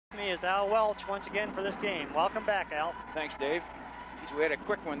is Al Welch once again for this game. Welcome back, Al. Thanks, Dave. Geez, we had a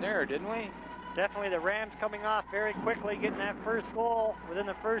quick one there, didn't we? Definitely the Rams coming off very quickly, getting that first goal within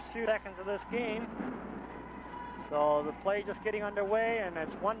the first few seconds of this game. So the play just getting underway, and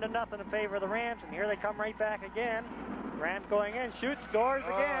it's 1-0 in favor of the Rams, and here they come right back again. Rams going in, shoots, scores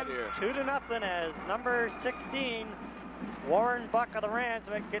again. 2-0 as number 16, Warren Buck of the Rams,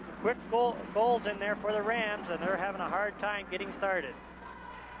 getting quick goals in there for the Rams, and they're having a hard time getting started.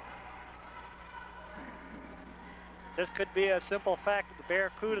 This could be a simple fact that the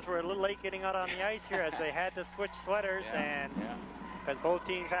Barracudas were a little late getting out on the ice here as they had to switch sweaters, and because both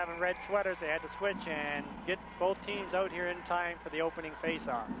teams having red sweaters, they had to switch and get both teams out here in time for the opening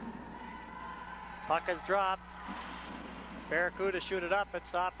face-off. Puck is dropped. Barracudas shoot it up.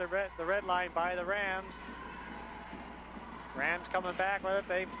 It's off the red line by the Rams. Rams coming back with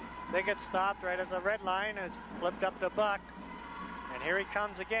it. They get stopped right at the red line. It's flipped up to Buck. And here he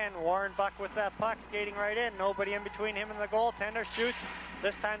comes again. Warren Buck with that puck, skating right in. Nobody in between him and the goaltender. Shoots.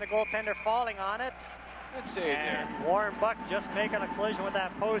 This time the goaltender falling on it. Let's see there. Warren Buck just making a collision with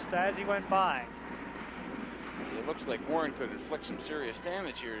that post as he went by. It looks like Warren could inflict some serious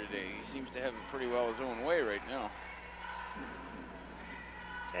damage here today. He seems to have it pretty well his own way right now.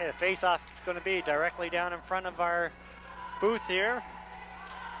 Okay, the face-off is going to be directly down in front of our booth here.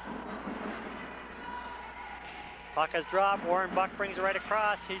 Puck has dropped. Warren Buck brings it right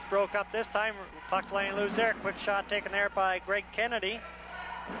across. He's broke up this time. Puck's laying loose there. Quick shot taken there by Greg Kennedy.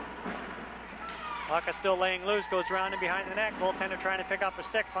 Puck is still laying loose. Goes around and behind the net. Goaltender trying to pick up a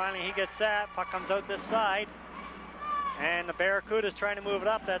stick. Finally, he gets that. Puck comes out this side. And the Barracudas trying to move it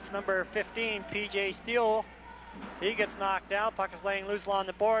up. That's number 15, PJ Steele. He gets knocked down. Puck is laying loose along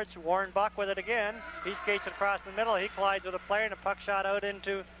the boards. Warren Buck with it again. He skates it across the middle. He collides with a player, and a puck shot out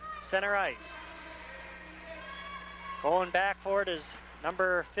into center ice. Going back for it is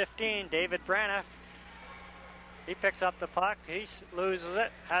number 15, David Braniff. He picks up the puck. He loses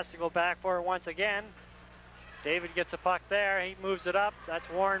it. Has to go back for it once again. David gets a puck there. He moves it up. That's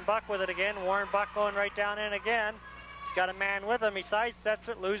Warren Buck with it again. Warren Buck going right down in again. He's got a man with him. He sidesteps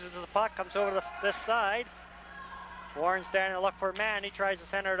it, loses the puck, comes over to this side. Warren standing to look for a man. He tries to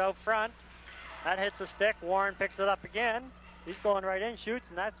center it out front. That hits a stick. Warren picks it up again. He's going right in, shoots,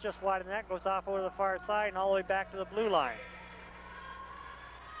 and that's just wide of the net. Goes off over to the far side and all the way back to the blue line.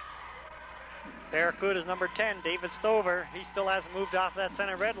 Barracuda's number 10, David Stover. He still hasn't moved off that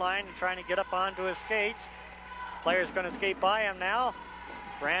center red line and trying to get up onto his skates. Player's going to skate by him now.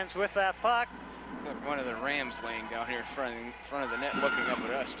 Rams with that puck. Got one of the Rams laying down here in front of the net looking up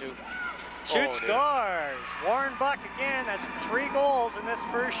at us, too. Shoots, scores. Warren Buck again. That's 3 goals in this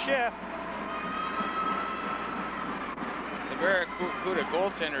first shift. The Barracuda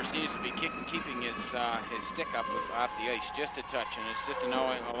goaltender seems to be keeping his stick up off the ice just a touch, and it's just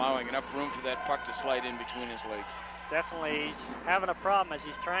allowing enough room for that puck to slide in between his legs. Definitely, he's having a problem as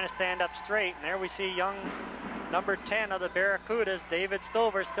he's trying to stand up straight, and there we see young number 10 of the Barracudas, David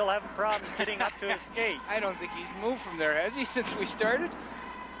Stover, still having problems getting up to his skates. I don't think he's moved from there, has he, since we started?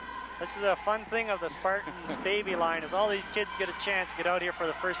 This is a fun thing of the Spartans baby line, is all these kids get a chance to get out here for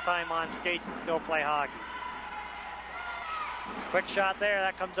the first time on skates and still play hockey. Quick shot there,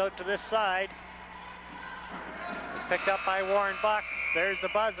 that comes out to this side. It's picked up by Warren Buck. There's the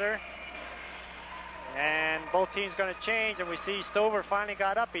buzzer. And both teams going to change, and we see Stover finally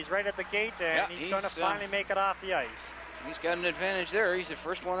got up. He's right at the gate, and he's going to finally make it off the ice. He's got an advantage there. He's the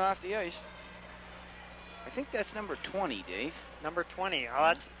first one off the ice. I think that's number 20, Dave. Number 20. Oh,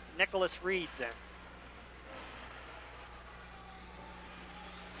 that's Nicholas Reed's then.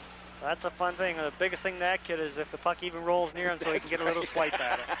 That's a fun thing. The biggest thing to that kid is if the puck even rolls near him so he can get a little swipe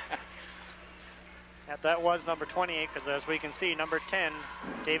at it. That was number 28, because as we can see, number 10,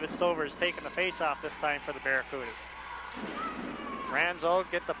 David Stover, is taking the face-off this time for the Barracudas. Rams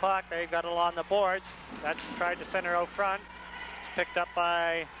get the puck. They've got it on the boards. That's tried to center out front. It's picked up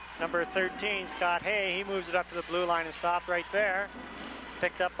by number 13, Scott Hay. He moves it up to the blue line and stopped right there. It's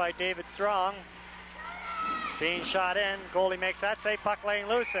picked up by David Strong. Being shot in, goalie makes that save, puck laying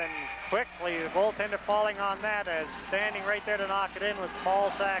loose, and quickly the goaltender falling on that, as standing right there to knock it in was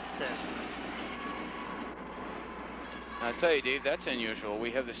Paul Saxton. I'll tell you, Dave, that's unusual.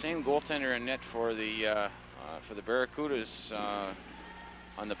 We have the same goaltender in net for the Barracudas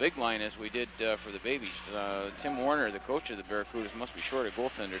on the big line as we did for the babies. Tim Warner, the coach of the Barracudas, must be short a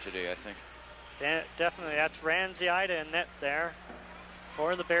goaltender today, I think. Definitely, that's Ramsey Ida in net there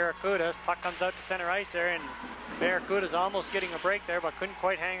for the Barracudas. Puck comes out to center ice there, and Barracudas almost getting a break there, but couldn't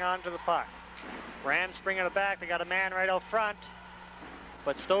quite hang on to the puck. Rams bringing it back. They got a man right out front,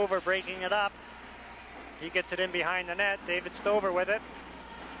 but Stover breaking it up. He gets it in behind the net. David Stover with it.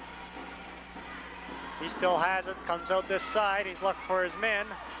 He still has it, comes out this side. He's looking for his men.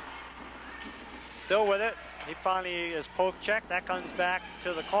 Still with it. He finally is poke checked. That comes back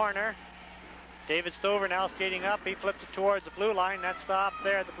to the corner. David Stover now skating up. He flips it towards the blue line. That stopped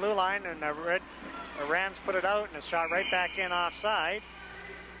there at the blue line, and the Rams put it out, and it's shot right back in offside.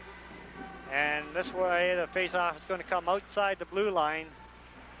 And this way, the face-off is going to come outside the blue line,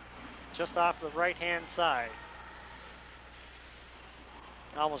 just off the right-hand side.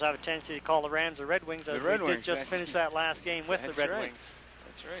 I almost have a tendency to call the Rams the Red Wings, as we did just finish that last game with the Red Wings.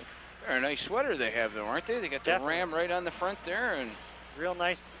 That's right. They're a nice sweater they have, though, aren't they? They got the Ram right on the front there, and real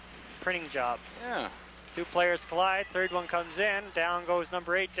nice printing job. Yeah. Two players collide. Third one comes in. Down goes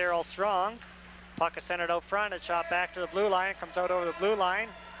number 8, Daryl Strong. Puck is centered out front. It's shot back to the blue line. Comes out over the blue line.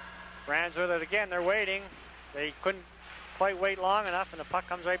 Rams with it again. They're waiting. They couldn't quite wait long enough, and the puck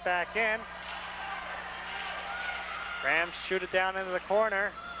comes right back in. Rams shoot it down into the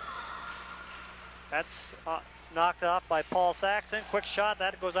corner. That's knocked off by Paul Saxon. Quick shot.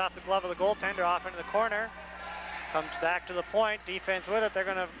 That goes off the glove of the goaltender, off into the corner. Comes back to the point. Defense with it. They're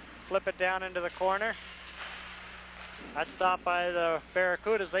going to flip it down into the corner. That's stopped by the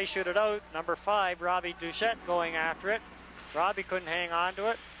Barracudas. They shoot it out. Number 5, Robbie Duchette, going after it. Robbie couldn't hang on to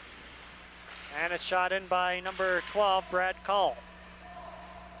it. And it's shot in by number 12, Brad Call.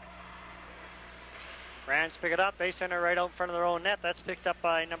 Rams pick it up. They send it right out in front of their own net. That's picked up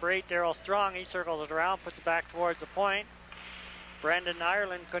by number 8, Daryl Strong. He circles it around, puts it back towards the point. Brendan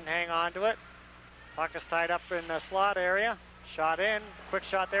Ireland couldn't hang on to it. Puck is tied up in the slot area. Shot in. Quick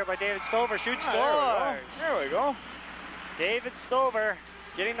shot there by David Stover. Shoots, scores. There we go. David Stover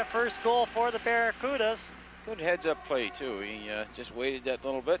getting the first goal for the Barracudas. Good heads-up play, too. He just waited that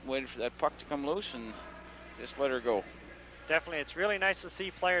little bit, waited for that puck to come loose, and just let her go. Definitely. It's really nice to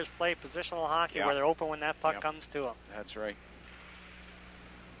see players play positional hockey where they're open when that puck comes to them. That's right.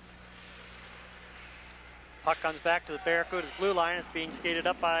 Puck comes back to the Barracudas blue line. It's being skated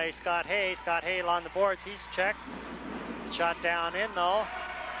up by Scott Hay. Scott Hay along the boards. He's checked. Shot down in, though.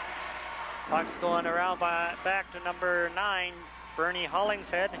 Puck's going around back to number 9, Bernie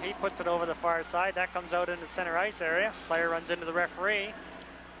Hollingshead. He puts it over the far side. That comes out into the center ice area. Player runs into the referee.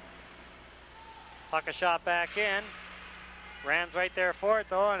 Puck is shot back in. Rams right there for it,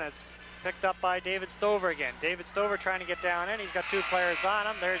 though, and it's picked up by David Stover again. David Stover trying to get down in. He's got 2 players on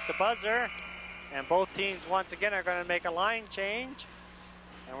him. There's the buzzer. And both teams, once again, are going to make a line change.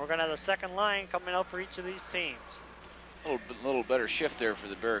 And we're going to have the second line coming out for each of these teams. A little better shift there for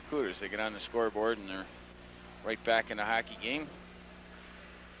the Barracudas. They get on the scoreboard, and they're right back in the hockey game.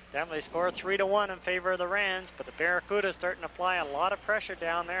 Definitely score 3-1 in favor of the Rams, but the Barracudas starting to apply a lot of pressure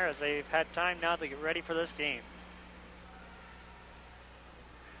down there as they've had time now to get ready for this game.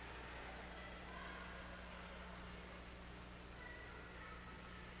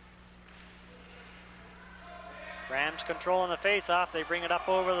 Rams controlling the face-off. They bring it up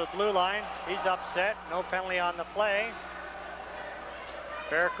over the blue line. He's upset. No penalty on the play.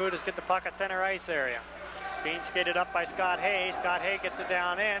 Barracudas get the puck at center ice area. It's being skated up by Scott Hay. Scott Hay gets it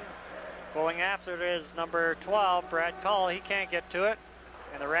down in. Going after it is number 12, Brad Call. He can't get to it.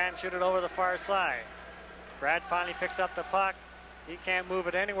 And the Rams shoot it over the far side. Brad finally picks up the puck. He can't move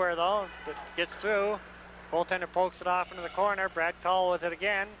it anywhere, though, but gets through. Goaltender pokes it off into the corner. Brad Call with it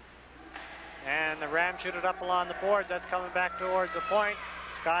again. And the Rams shoot it up along the boards. That's coming back towards the point.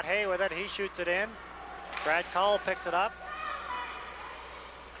 Scott Hay with it. He shoots it in. Brad Call picks it up.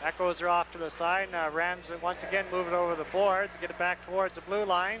 That goes off to the side. Now Rams once again move it over the boards. Get it back towards the blue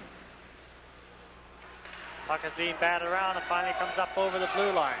line. Puck is being batted around and finally comes up over the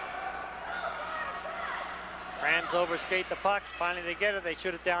blue line. Rams overskate the puck. Finally they get it. They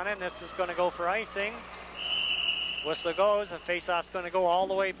shoot it down in. This is going to go for icing. Whistle goes, and face-off's going to go all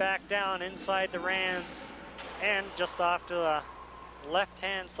the way back down inside the Rams end, just off to the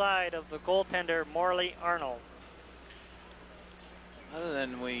left-hand side of the goaltender, Morley Arnold. Other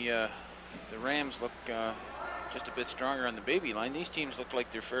than the Rams look just a bit stronger on the baby line, these teams look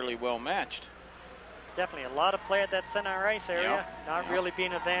like they're fairly well matched. Definitely a lot of play at that center ice area, not really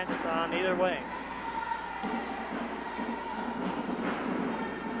being advanced on either way.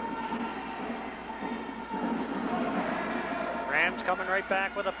 Rams coming right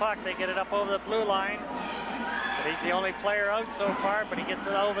back with a puck. They get it up over the blue line. But he's the only player out so far, but he gets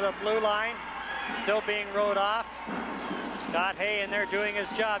it over the blue line. Still being rode off. Scott Hay in there doing his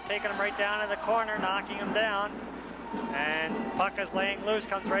job, taking him right down in the corner, knocking him down. And puck is laying loose,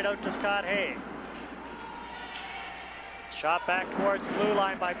 comes right out to Scott Hay. Shot back towards the blue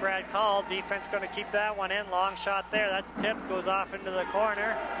line by Brad Call. Defense going to keep that one in. Long shot there. That's tipped, goes off into the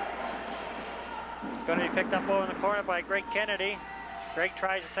corner. It's going to be picked up over in the corner by Greg Kennedy. Greg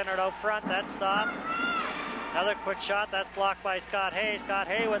tries to center it out front. That's stopped. Another quick shot. That's blocked by Scott Hay. Scott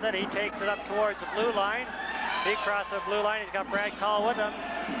Hay with it. He takes it up towards the blue line. He crosses the blue line. He's got Brad Call with him.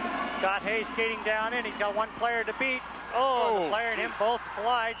 Scott Hay skating down in. He's got one player to beat. Oh, the player and him both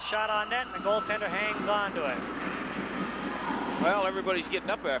collide. Shot on net, and the goaltender hangs on to it. Well, everybody's getting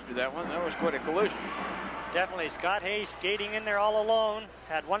up after that one. That was quite a collision. Definitely. Scott Hay skating in there all alone.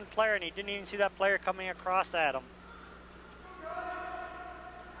 Had one player, and he didn't even see that player coming across at him.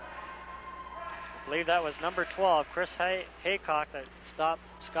 I believe that was number 12, Chris Haycock, that stopped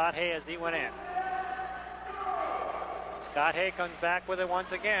Scott Hay as he went in. Scott Hay comes back with it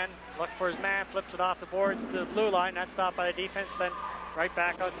once again. Look for his man, flips it off the boards to the blue line. That's stopped by the defense, then right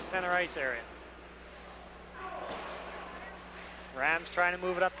back out to center ice area. Rams trying to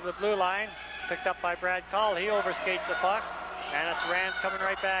move it up to the blue line. Picked up by Brad Call. He overskates the puck. And it's Rams coming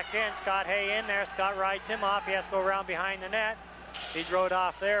right back in. Scott Hay in there. Scott rides him off. He has to go around behind the net. He's rode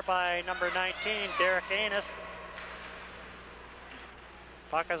off there by number 19, Derek Anus.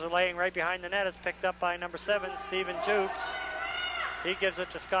 Puck is laying right behind the net. It's picked up by number 7, Stephen Jukes. He gives it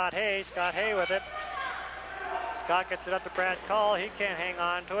to Scott Hay. Scott Hay with it. Scott gets it up to Brad Call. He can't hang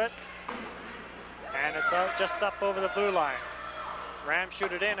on to it. And it's out just up over the blue line. Rams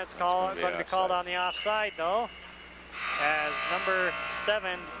shoot it in. It's going to be called on the offside, though, as number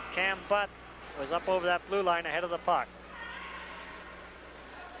 7, Cam Butt, was up over that blue line ahead of the puck.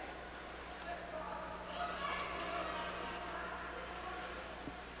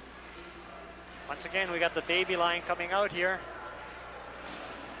 Once again, we got the baby line coming out here.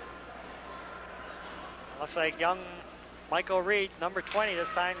 Looks like young Michael Reeds, number 20 this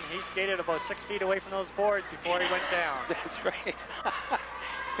time. He skated about 6 feet away from those boards before he went down. That's right.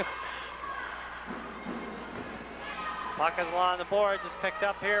 Puck is along the boards. Is picked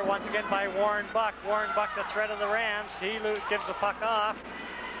up here once again by Warren Buck. Warren Buck, the threat of the Rams. He gives the puck off.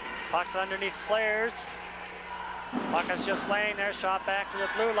 Puck's underneath players. Puck is just laying there. Shot back to the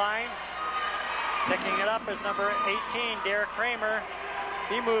blue line. Picking it up is number 18, Derek Kramer.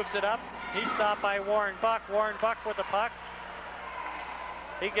 He moves it up. He's stopped by Warren Buck. Warren Buck with the puck.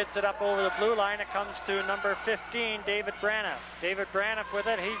 He gets it up over the blue line. It comes to number 15, David Braniff. David Braniff with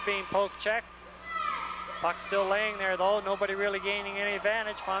it. He's being poke checked. Puck still laying there, though. Nobody really gaining any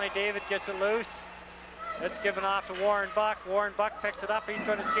advantage. Finally, David gets it loose. It's given off to Warren Buck. Warren Buck picks it up. He's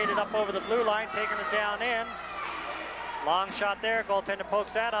going to skate it up over the blue line, taking it down in. Long shot there. Goaltender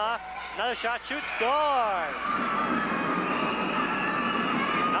pokes that off. Another shot, shoots, scores!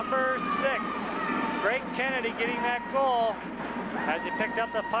 Number 6, Greg Kennedy getting that goal as he picked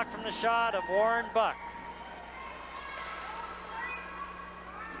up the puck from the shot of Warren Buck.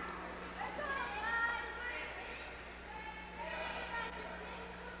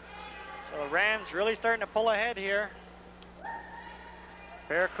 So the Rams really starting to pull ahead here.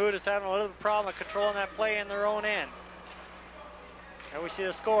 Barracudas having a little problem of controlling that play in their own end. And we see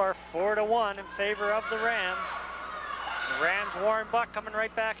the score, 4-1 in favor of the Rams. The Rams, Warren Buck coming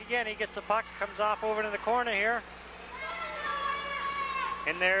right back again. He gets the puck, comes off over to the corner here.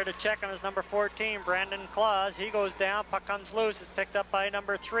 In there to check on his number 14, Brandon Claus. He goes down, puck comes loose. It's picked up by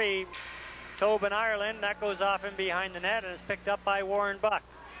number 3, Tobin Ireland. That goes off in behind the net and is picked up by Warren Buck.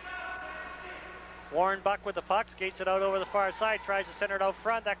 Warren Buck with the puck, skates it out over the far side, tries to center it out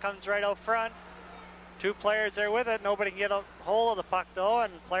front. That comes right out front. 2 players there with it. Nobody can get a hold of the puck, though,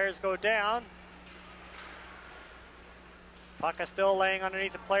 and players go down. Puck is still laying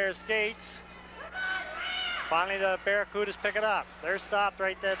underneath the players' skates. Finally, the Barracudas pick it up. They're stopped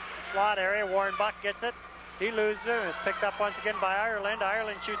right at the slot area. Warren Buck gets it. He loses it and is picked up once again by Ireland.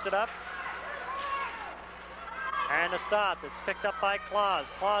 Ireland shoots it up. And it's stopped. It's picked up by Claus.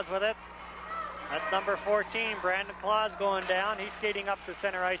 Claus with it. That's number 14, Brandon Claus, going down. He's skating up the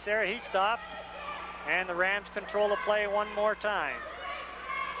center ice area. He's stopped. And the Rams control the play one more time.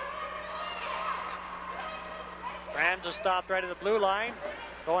 Rams are stopped right at the blue line.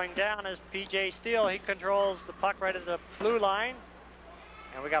 Going down is P.J. Steele. He controls the puck right at the blue line.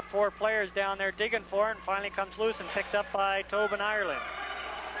 And we got 4 players down there digging for it, and finally comes loose and picked up by Tobin Ireland.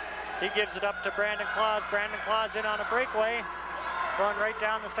 He gives it up to Brandon Claus. Brandon Claus in on a breakaway. Going right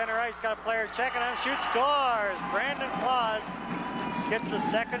down the center ice. Got a player checking him. Shoots, scores! Brandon Claus gets the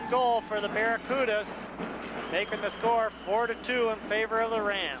second goal for the Barracudas, making the score 4-2 in favor of the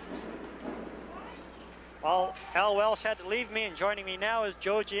Rams. Well, Al Welsh had to leave me, and joining me now is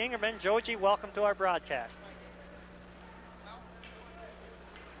Joji Ingerman. Joji, welcome to our broadcast.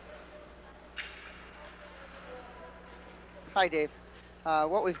 Hi, Dave.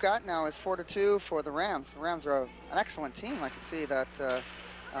 What we've got now is 4-2 for the Rams. The Rams are an excellent team. I can see that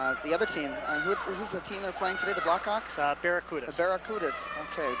The other team, who's the team they're playing today? The Blackhawks? Barracudas. The Barracudas.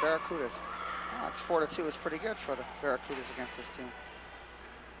 Okay, Barracudas. Oh, it's 4-2. It's pretty good for the Barracudas against this team.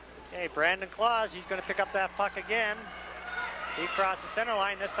 Okay, Brandon Claus, he's going to pick up that puck again. He crosses the center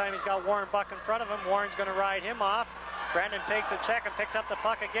line. This time he's got Warren Buck in front of him. Warren's going to ride him off. Brandon takes a check and picks up the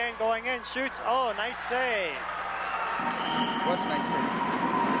puck again, going in, shoots. Oh, nice save. Was a nice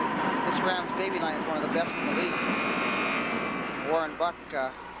save. This Rams baby line is one of the best in the league. Warren Buck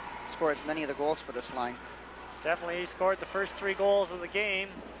scores many of the goals for this line. Definitely, he scored the first 3 goals of the game.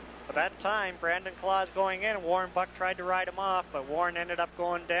 But that time, Brandon Claus going in, Warren Buck tried to ride him off, but Warren ended up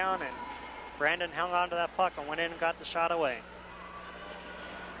going down, and Brandon hung on to that puck and went in and got the shot away.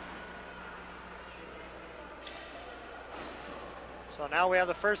 So now we have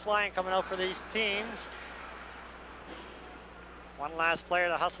the first line coming out for these teams. One last player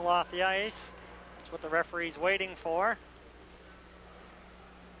to hustle off the ice. That's what the referee's waiting for.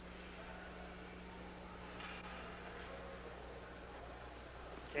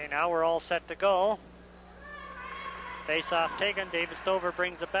 Okay, now we're all set to go. Face-off taken. David Stover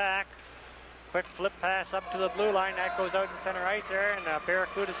brings it back. Quick flip pass up to the blue line. That goes out in center ice there, and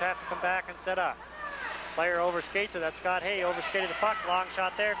Barracudas have to come back and set up. Player overskates it. That's Scott Hay. Overskated the puck. Long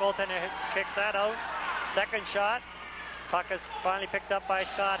shot there. Goaltender kicks that out. Second shot. Puck is finally picked up by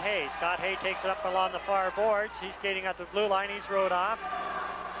Scott Hay. Scott Hay takes it up along the far boards. He's skating at the blue line. He's rode off.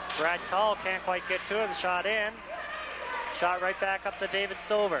 Brad Call can't quite get to him. Shot in. Shot right back up to David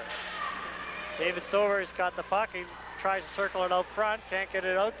Stover. David Stover's got the puck. He tries to circle it out front. Can't get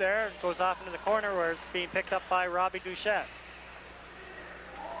it out there. It goes off into the corner where it's being picked up by Robbie Duchette.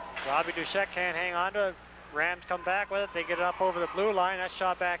 Robbie Duchette can't hang on to it. Rams come back with it. They get it up over the blue line. That's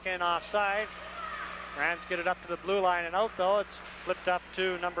shot back in offside. Rams get it up to the blue line and out though. It's flipped up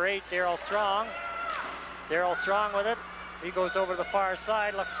to number 8, Darryl Strong. Darryl Strong with it. He goes over to the far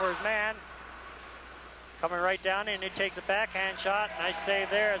side looking for his man. Coming right down and he takes a backhand shot. Nice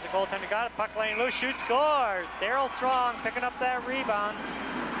save there as the goaltender got it. Puck laying loose, shoots, scores. Darryl Strong picking up that rebound.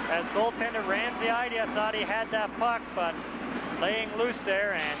 As goaltender Ramsey Idea thought he had that puck, but laying loose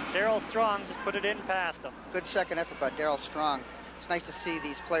there, and Darryl Strong just put it in past him. Good second effort by Darryl Strong. It's nice to see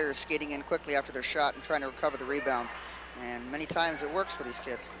these players skating in quickly after their shot and trying to recover the rebound. And many times it works for these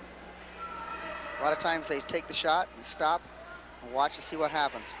kids. A lot of times they take the shot and stop and watch to see what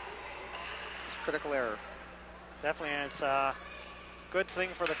happens. It's critical error. Definitely, and it's a good thing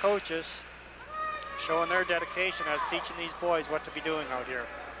for the coaches, showing their dedication as teaching these boys what to be doing out here.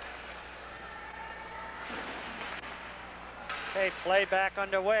 Okay, play back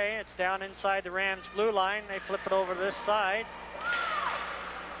underway. It's down inside the Rams blue line. They flip it over to this side.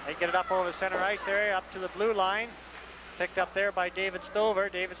 They get it up over the center ice area, up to the blue line. Picked up there by David Stover.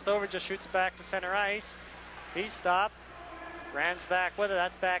 David Stover just shoots it back to center ice. He's stopped. Rams back with it.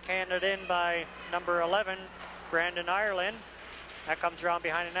 That's backhanded in by number 11, Brandon Ireland. That comes around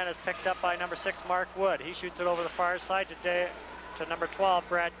behind the net. Is picked up by number 6, Mark Wood. He shoots it over the far side to number 12,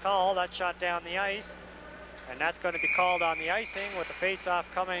 Brad Call. That shot down the ice. And that's going to be called on the icing with the face-off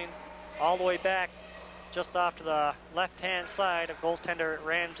coming all the way back just off to the left-hand side of goaltender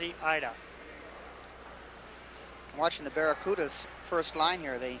Ramsey Ida. Watching the Barracudas first line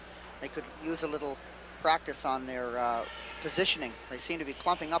here, they could use a little practice on their positioning. They seem to be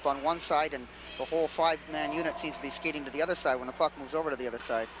clumping up on one side, and the whole 5-man unit seems to be skating to the other side when the puck moves over to the other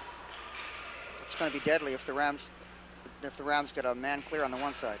side. It's going to be deadly if the Rams get a man clear on the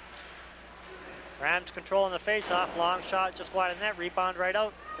one side. Rams controlling the face-off. Long shot just wide of the net. Rebound right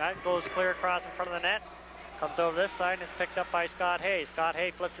out. That goes clear across in front of the net. Comes over this side and is picked up by Scott Hay. Scott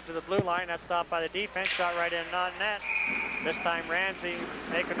Hay flips it to the blue line. That's stopped by the defense. Shot right in non-net. This time Ramsey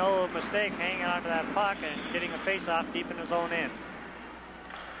making no mistake, hanging onto that puck and getting a face-off deep in his own end.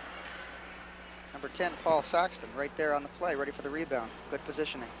 Number 10, Paul Saxton, right there on the play, ready for the rebound. Good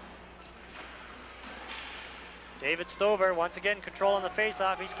positioning. David Stover, once again controlling the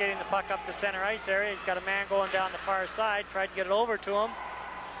face-off. He's getting the puck up the center ice area. He's got a man going down the far side. Tried to get it over to him,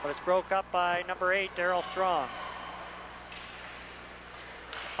 but it's broke up by number 8, Darryl Strong.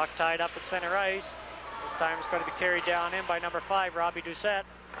 Puck tied up at center ice. This time it's going to be carried down in by number 5, Robbie Doucette.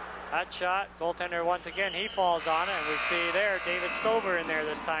 That shot, goaltender once again, he falls on it, and we see there David Stover in there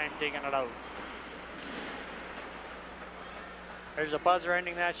this time digging it out. There's a buzzer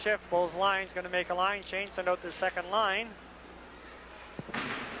ending that shift. Both lines going to make a line change, send out the second line. I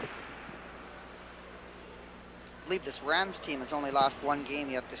believe this Rams team has only lost one game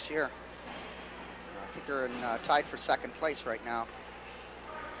yet this year. I think they're tied for second place right now.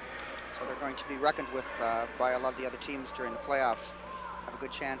 So they're going to be reckoned with by a lot of the other teams during the playoffs. Have a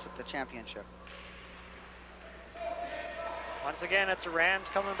good chance at the championship. Once again, it's the Rams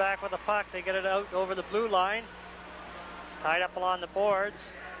coming back with the puck. They get it out over the blue line. It's tied up along the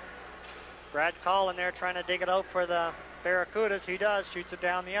boards. Brad Call in there trying to dig it out for the Barracudas. He does, shoots it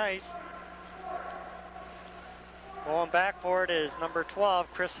down the ice. Going back for it is number 12,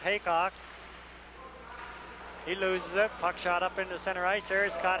 Chris Haycock. He loses it. Puck shot up into the center ice area.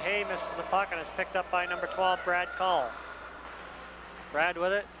 Scott Hay misses the puck and it's picked up by number 12, Brad Call. Brad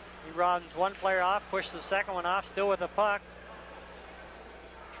with it. He runs one player off, pushes the second one off, still with the puck.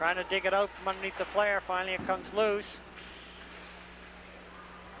 Trying to dig it out from underneath the player. Finally it comes loose.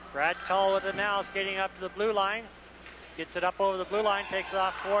 Brad Call with it now, skating up to the blue line. Gets it up over the blue line, takes it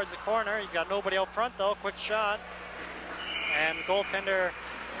off towards the corner. He's got nobody out front though, quick shot. And the goaltender,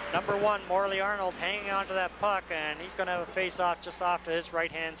 number 1, Morley Arnold, hanging onto that puck, and he's going to have a face-off just off to his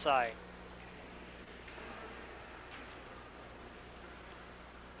right-hand side.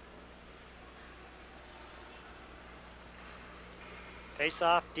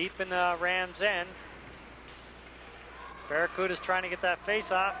 Face-off deep in the Rams' end. Barracuda's trying to get that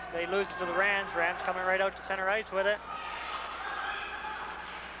face-off. They lose it to the Rams. Rams coming right out to center ice with it.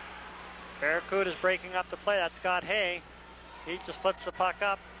 Barracuda's breaking up the play. That's Scott Hay. He just flips the puck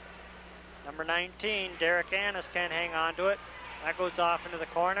up. Number 19, Derek Annis can't hang on to it. That goes off into the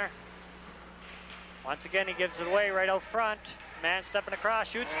corner. Once again, he gives it away right out front. Man stepping across,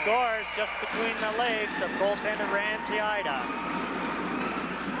 shoots, scores just between the legs of goaltender Ramsey Ida.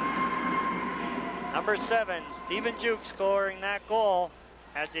 Number 7, Stephen Juke scoring that goal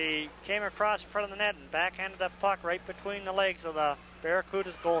as he came across in front of the net and backhanded that puck right between the legs of the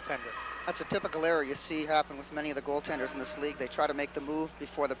Barracuda's goaltender. That's a typical error you see happen with many of the goaltenders in this league. They try to make the move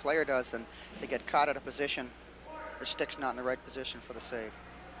before the player does, and they get caught at a position. Their stick's not in the right position for the save.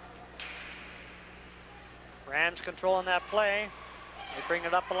 Rams controlling that play. They bring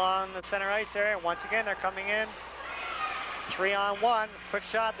it up along the center ice area. Once again, they're coming in. 3-on-1. Quick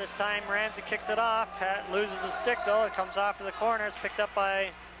shot this time. Ramsey kicks it off. Loses the stick though. It comes off to the corner. It's picked up by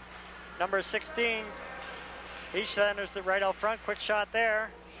number 16. He centers it right out front. Quick shot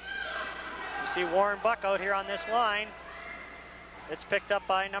there. You see Warren Buck out here on this line. It's picked up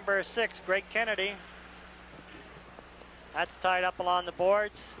by number 6, Greg Kennedy. That's tied up along the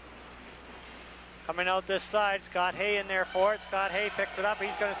boards. Coming out this side, Scott Hay in there for it. Scott Hay picks it up.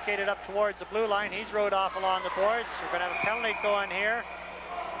 He's going to skate it up towards the blue line. He's rode off along the boards. We're going to have a penalty going here.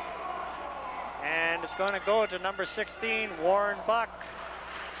 And it's going to go to number 16, Warren Buck.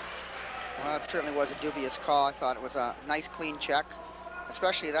 Well, it certainly was a dubious call. I thought it was a nice, clean check.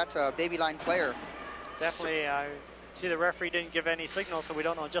 Especially that's a baby line player. Definitely. I see the referee didn't give any signal, so we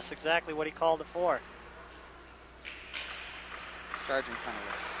don't know just exactly what he called it for. Charging penalty.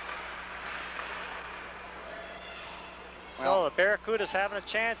 So the Barracudas having a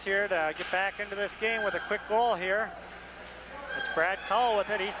chance here to get back into this game with a quick goal here. It's Brad Call with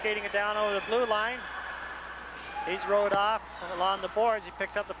it. He's skating it down over the blue line. He's rode off along the boards. He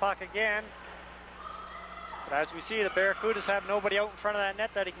picks up the puck again. But as we see, the Barracudas have nobody out in front of that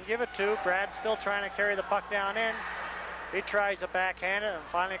net that he can give it to. Brad's still trying to carry the puck down in. He tries to backhand it and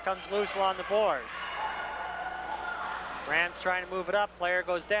finally comes loose along the boards. Rams trying to move it up. Player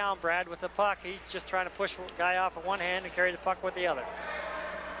goes down. Brad with the puck. He's just trying to push the guy off with one hand and carry the puck with the other.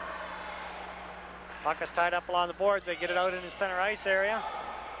 Puck is tied up along the boards. They get it out in the center ice area.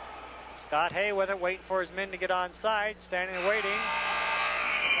 Scott Hay with it, waiting for his men to get on side, standing and waiting.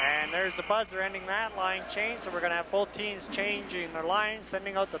 And there's the buzzer ending that line change. So we're going to have both teams changing their line,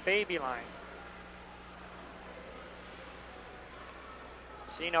 sending out the baby line.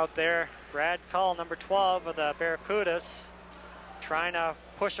 Seen out there, Brad Call, number 12 of the Barracudas, trying to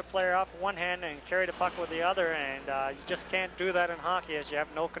push a player off with one hand and carry the puck with the other, and you just can't do that in hockey as you have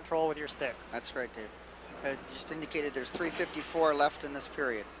no control with your stick. That's right, Dave. It just indicated there's 3:54 left in this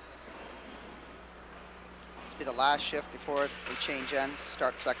period. This will be the last shift before they change ends to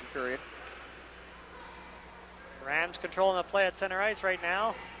start the second period. Rams controlling the play at center ice right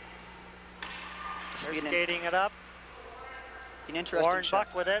now. They're skating it up. An interesting Warren shot.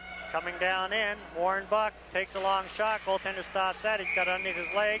 Buck with it, coming down in. Warren Buck takes a long shot. Goaltender stops that. He's got it underneath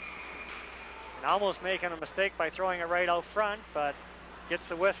his legs. And almost making a mistake by throwing it right out front, but gets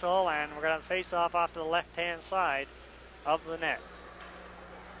the whistle, and we're going to face off to the left-hand side of the net.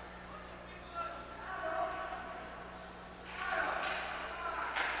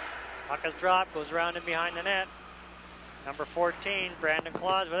 Puck is dropped, goes around in behind the net. Number 14, Brandon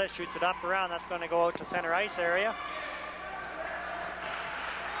Claus with it, shoots it up around. That's going to go out to center ice area.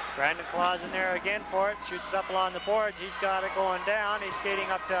 Brandon Claus in there again for it, shoots it up along the boards. He's got it going down. He's skating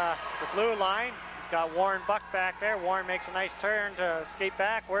up to the blue line. He's got Warren Buck back there. Warren makes a nice turn to skate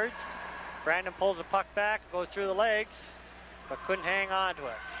backwards. Brandon pulls the puck back, goes through the legs. but couldn't hang on to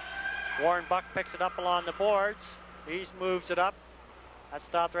it. Warren Buck picks it up along the boards. He moves it up. That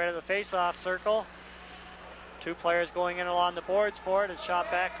stopped right at the face-off circle. Two players going in along the boards for it. It's shot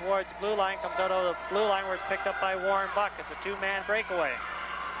back towards the blue line. Comes out of the blue line where it's picked up by Warren Buck. It's a two-man breakaway.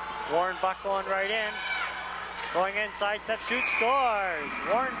 Warren Buck going right in. Going inside, step, shoot, scores.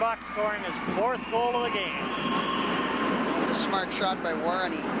 Warren Buck scoring his 4th goal of the game. It was a smart shot by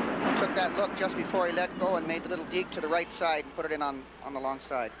Warren. He took that look just before he let go and made the little deke to the right side and put it in on the long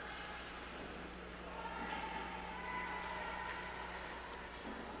side.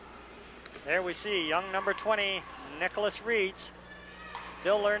 There we see young number 20, Nicholas Reeds,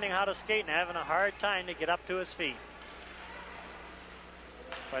 still learning how to skate and having a hard time to get up to his feet.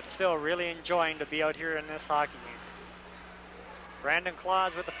 But still really enjoying to be out here in this hockey game. Brandon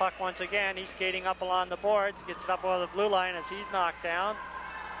Claus with the puck once again. He's skating up along the boards, gets it up over the blue line as he's knocked down.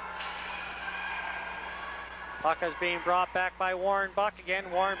 Puck is being brought back by Warren Buck again.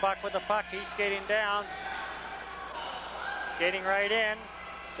 Warren Buck with the puck. He's skating down. Skating right in.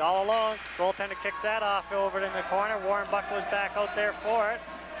 He's all alone. Goaltender kicks that off over in the corner. Warren Buck was back out there for it.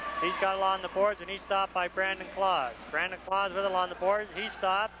 He's got along the boards and he's stopped by Brandon Claus. Brandon Claus with it along the boards. He's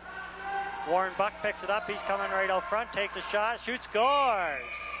stopped. Warren Buck picks it up. He's coming right out front. Takes a shot. Shoots. Scores.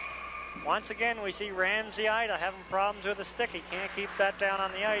 Once again, we see Ramsey Ida having problems with the stick. He can't keep that down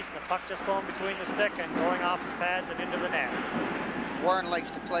on the ice, and the puck just going between the stick and going off his pads and into the net. Warren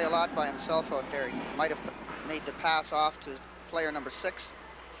likes to play a lot by himself out there. He might have made the pass off to player number 6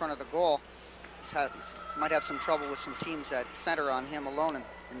 in front of the goal. He might have some trouble with some teams that center on him alone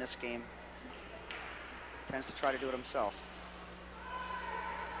in this game. Tends to try to do it himself.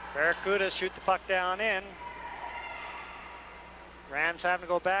 Barracudas shoot the puck down in. Rams having to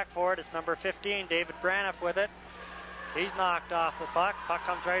go back for it. It's number 15, David Braniff with it. He's knocked off the puck. Puck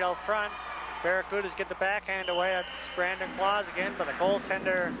comes right out front. Barracudas get the backhand away. It's Brandon Claus again, but the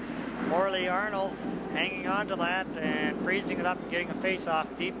goaltender, Morley Arnold, hanging on to that and freezing it up and getting a face-off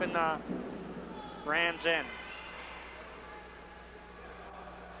deep in the Rams' end.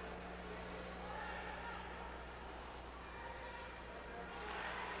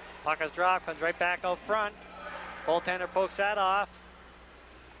 Puck is dropped, comes right back out front. Goaltender pokes that off.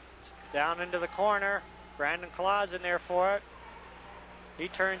 It's down into the corner. Brandon Claus in there for it. He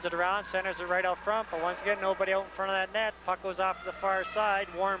turns it around, centers it right out front, but once again, nobody out in front of that net. Puck goes off to the far side.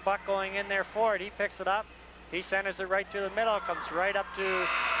 Warren Buck going in there for it. He picks it up. He centers it right through the middle. Comes right up to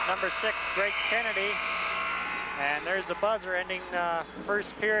number 6, Greg Kennedy. And there's the buzzer ending the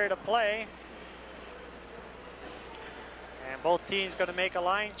first period of play. And both teams going to make a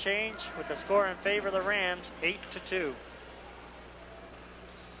line change with the score in favor of the Rams, 8-2.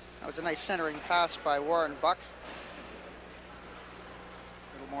 That was a nice centering pass by Warren Buck.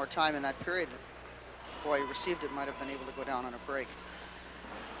 A little more time in that period. Boy, he received it, might have been able to go down on a break.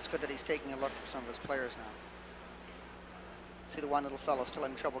 It's good that he's taking a look at some of his players now. See the one little fellow still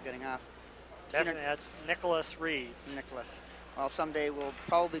having trouble getting off. Definitely, that's Nicholas Reed. Nicholas. Well, someday we'll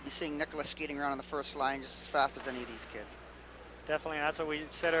probably be seeing Nicholas skating around on the first line just as fast as any of these kids. Definitely, that's what we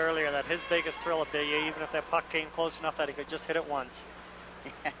said earlier, that his biggest thrill would be even if that puck came close enough that he could just hit it once.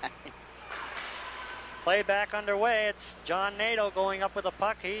 Play back underway. It's John Nadeau going up with the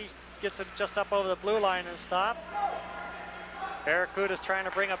puck. He gets it just up over the blue line and stop. Barracudas trying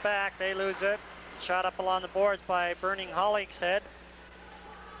to bring it back. They lose it. Shot up along the boards by Burning Hollingshead.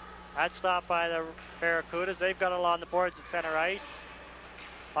 That's stopped by the Barracudas. They've got it along the boards at center ice.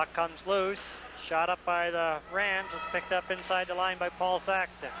 Puck comes loose. Shot up by the Rams. It's picked up inside the line by Paul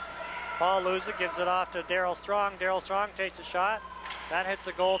Saxton. Paul loses it, gives it off to Darryl Strong. Darryl Strong takes a shot. That hits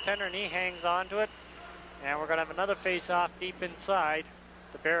the goaltender and he hangs on to it. And we're going to have another face-off deep inside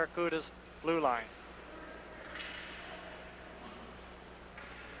the Barracudas blue line.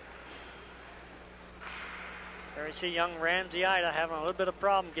 There we see young Ramsey Ida having a little bit of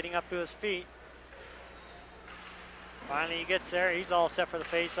problem getting up to his feet. Finally he gets there. He's all set for the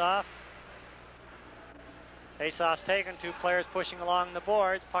face-off. Face-off's taken. Two players pushing along the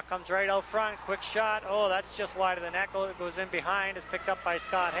boards. Puck comes right out front. Quick shot. Oh, that's just wide of the net. Goes in behind. Is picked up by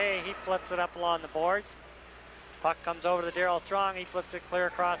Scott Hay. He flips it up along the boards. Puck comes over to Darryl Strong. He flips it clear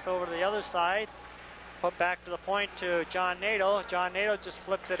across over to the other side. Put back to the point to John Nadeau. John Nadeau just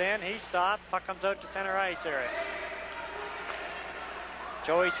flips it in. He stopped. Puck comes out to center ice area.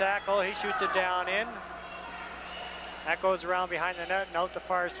 Joey Sacco, he shoots it down in. That goes around behind the net and out the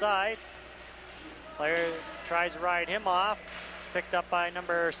far side. Player tries to ride him off. It's picked up by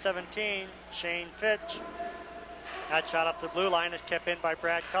number 17, Shane Fitch. That shot up the blue line is kept in by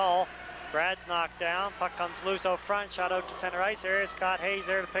Brad Cull. Brad's knocked down. Puck comes loose out front. Shot out to center ice area. Scott Hayes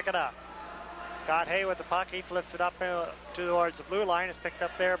there to pick it up. Scott Hay with the puck. He flips it up towards the blue line. It's picked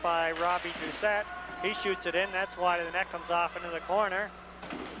up there by Robbie Doucette. He shoots it in. That's wide of the net. Comes off into the corner.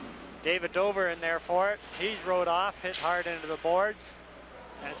 David Dover in there for it. He's rode off, hit hard into the boards.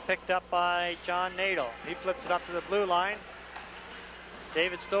 And it's picked up by John Nadel. He flips it up to the blue line.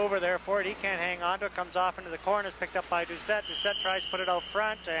 David Stover there for it. He can't hang on to it. Comes off into the corner. It's picked up by Doucette. Doucette tries to put it out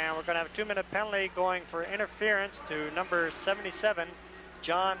front. And we're going to have a 2-minute penalty going for interference to number 77,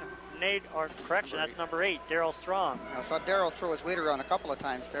 John Nadel. Or correction, that's number 8, Daryl Strong. I saw Daryl throw his weight around a couple of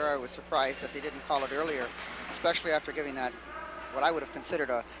times there. I was surprised that they didn't call it earlier, especially after giving that, what I would have considered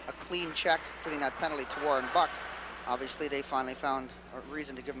a clean check, giving that penalty to Warren Buck. Obviously, they finally found a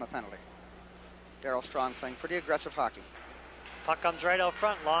reason to give him a penalty. Daryl Strong playing pretty aggressive hockey. Puck comes right out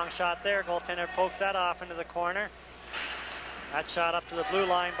front. Long shot there. Goaltender pokes that off into the corner. That shot up to the blue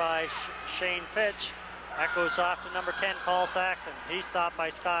line by Shane Fitch. That goes off to number 10, Paul Saxon. He's stopped by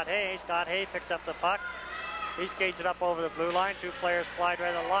Scott Hay. Scott Hay picks up the puck. He skates it up over the blue line. 2 players collide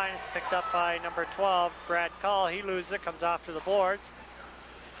right on the line. It's picked up by number 12, Brad Call. He loses it. Comes off to the boards.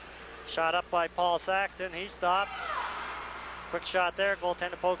 Shot up by Paul Saxon. He stopped. Quick shot there.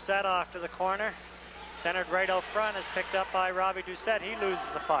 Goaltender pokes that off to the corner. Centered right out front. Is picked up by Robbie Doucette. He loses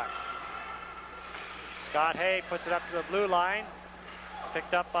the puck. Scott Hay puts it up to the blue line. It's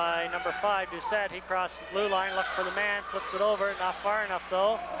picked up by number 5, Doucette. He crosses the blue line. Looks for the man. Flips it over. Not far enough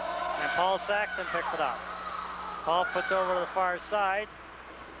though. And Paul Saxon picks it up. Paul puts it over to the far side.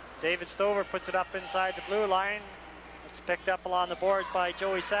 David Stover puts it up inside the blue line. It's picked up along the boards by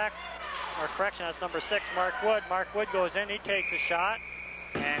Joey Sack. Or correction, that's number 6, Mark Wood. Mark Wood goes in. He takes a shot.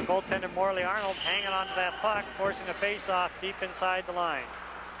 And goaltender Morley Arnold hanging on to that puck, forcing a face-off deep inside the line.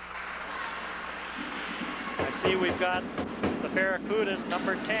 I see we've got the Barracudas,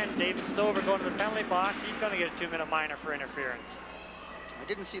 number 10, David Stover, going to the penalty box. He's going to get a 2-minute minor for interference. I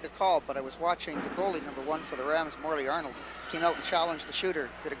didn't see the call, but I was watching the goalie, number 1 for the Rams, Morley Arnold, came out and challenged the shooter.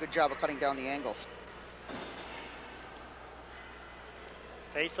 Did a good job of cutting down the angles.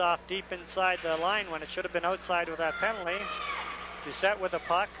 Face-off deep inside the line when it should have been outside with that penalty. Doucette with the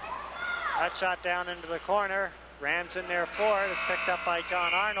puck. That shot down into the corner. Rams in there for it. It's picked up by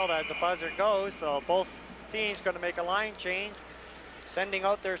John Arnold as the buzzer goes. So both teams going to make a line change, sending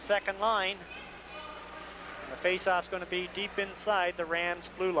out their second line. And the face-off's going to be deep inside the Rams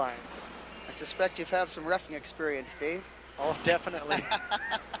blue line. I suspect you've had some reffing experience, Dave. Oh, definitely.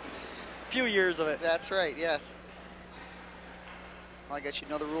 A few years of it. That's right, yes. Well, I guess you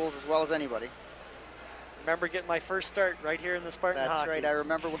know the rules as well as anybody. Remember getting my first start right here in the Spartan That's hockey. right, I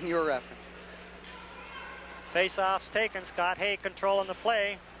remember when you were refereeing. Face-off's taken. Scott Hay controlling the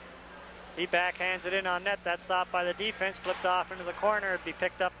play. He backhands it in on net. That's stopped by the defense. Flipped off into the corner. It'd be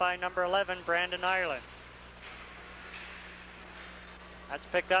picked up by number 11, Brandon Ireland. That's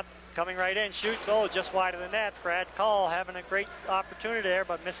picked up. Coming right in. Shoots. Oh, just wide of the net. Brad Call having a great opportunity there,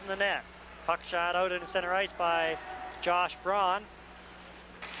 but missing the net. Puck shot out into center ice by Josh Braun.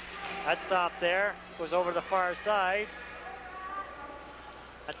 That stopped there. Goes over the far side.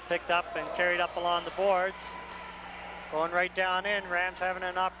 That's picked up and carried up along the boards. Going right down in. Rams having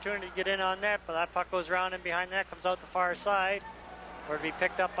an opportunity to get in on net, but that puck goes around in behind the net, comes out the far side, where it'll be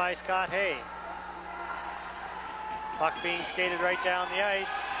picked up by Scott Hay. Puck being skated right down the ice.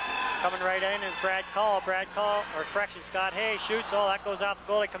 Coming right in is Brad Call. Scott Hay shoots. Oh, that goes off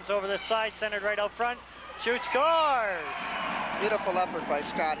the goalie. Comes over this side, centered right out front. Shoots, scores! Beautiful effort by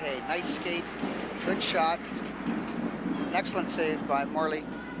Scott Hay. Nice skate, good shot. An excellent save by Morley.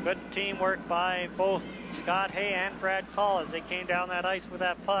 Good teamwork by both Scott Hay and Brad Call as they came down that ice with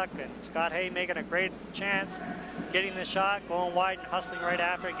that puck. And Scott Hay making a great chance, getting the shot, going wide and hustling right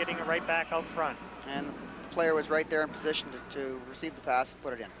after it, getting it right back out front. And the player was right there in position to receive the pass and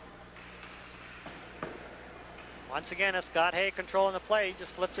put it in. Once again, it's Scott Hay controlling the play. He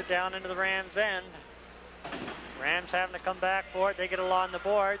just flips it down into the Rams' end. Rams having to come back for it. They get along the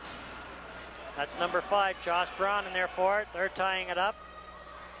boards. That's number 5, Josh Braun in there for it. They're tying it up.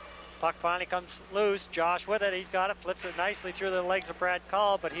 Puck finally comes loose. Josh with it. He's got it. Flips it nicely through the legs of Brad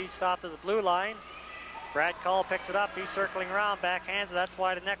Call, but he's stopped at the blue line. Brad Call picks it up. He's circling around. Backhands it. That's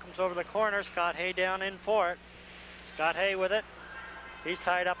why the net comes over the corner. Scott Hay down in for it. Scott Hay with it. He's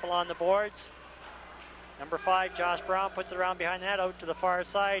tied up along the boards. Number 5, Josh Braun puts it around behind the net out to the far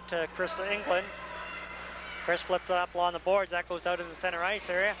side to Chris England. Chris flips it up along the boards. That goes out in the center ice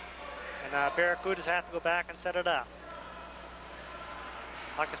area. And Barracudas have to go back and set it up.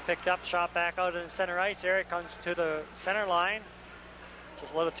 Puck is picked up, shot back out in the center ice area. Comes to the center line.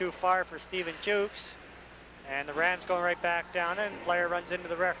 Just a little too far for Stephen Jukes. And the Rams going right back down in. Player runs into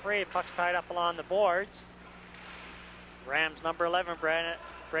the referee. Puck's tied up along the boards. Rams number 11,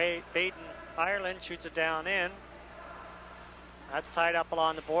 Baden Ireland shoots it down in. That's tied up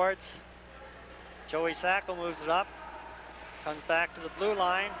along the boards. Joey Sacco moves it up. Comes back to the blue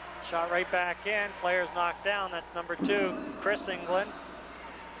line. Shot right back in. Player's knocked down. That's number 2, Chris England.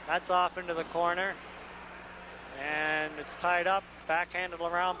 That's off into the corner. And it's tied up. Backhanded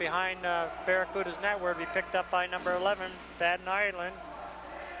around behind Barracuda's net, where it'll be picked up by number 11, Baden Ireland.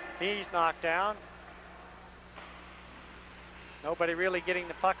 He's knocked down. Nobody really getting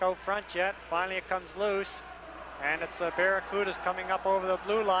the puck out front yet. Finally it comes loose. And it's the Barracudas coming up over the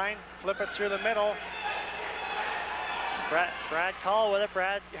blue line. Flip it through the middle. Brad Call with it.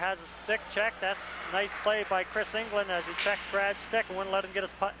 Brad has a stick check. That's a nice play by Chris England as he checked Brad's stick and wouldn't let him get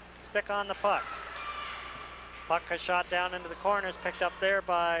his stick on the puck. Puck is shot down into the corners, picked up there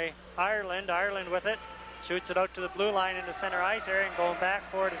by Ireland. Ireland with it. Shoots it out to the blue line into center ice area, and going back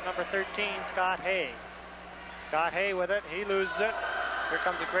for it is number 13, Scott Hay. Scott Hay with it. He loses it. Here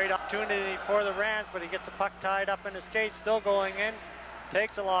comes a great opportunity for the Rams, but he gets the puck tied up in his skates, still going in.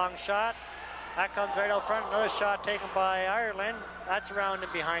 Takes a long shot. That comes right out front. Another shot taken by Ireland. That's around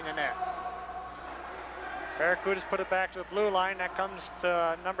and behind the net. Barracudas put it back to the blue line. That comes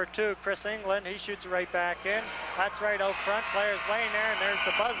to number 2, Chris England. He shoots it right back in. That's right out front. Players laying there, and there's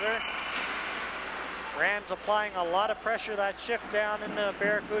the buzzer. Rams applying a lot of pressure that shift down in the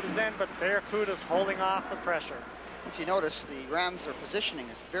Barracudas end, but the Barracudas holding off the pressure. If you notice, the Rams, their positioning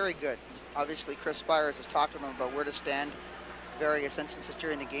is very good. Obviously, Chris Spires has talked to them about where to stand various instances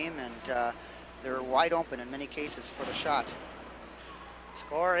during the game, and they're wide open in many cases for the shot.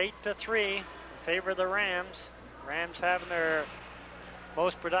 Score 8-3 in favor of the Rams. Rams having their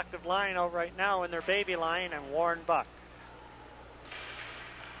most productive line out right now in their baby line, and Warren Buck.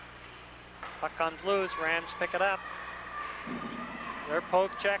 Puck comes loose. Rams pick it up. Their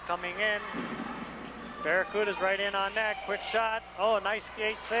poke check coming in. Barracuda's right in on net. Quick shot. Oh, a nice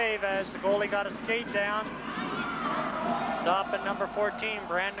skate save as the goalie got a skate down. Stop at number 14,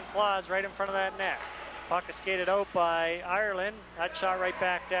 Brandon Claus, right in front of that net. Puck is skated out by Ireland. That shot right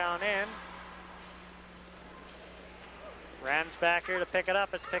back down in. Rams back here to pick it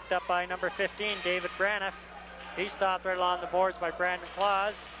up. It's picked up by number 15, David Braniff. He stopped right along the boards by Brandon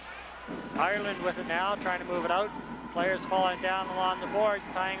Claus. Ireland with it now, trying to move it out. Players falling down along the boards,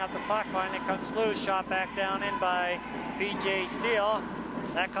 tying up the puck. Finally comes loose, shot back down in by P.J. Steele.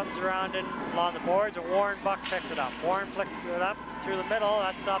 That comes around in along the boards, and Warren Buck picks it up. Warren flicks it up through the middle.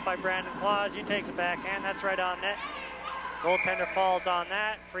 That's stopped by Brandon Claus. He takes it backhand. That's right on net. Goaltender falls on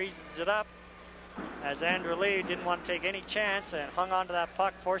that, freezes it up, as Andrew Lee didn't want to take any chance and hung onto that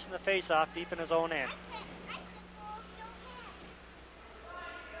puck, forcing the face-off deep in his own end.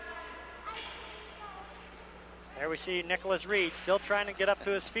 There we see Nicholas Reed still trying to get up to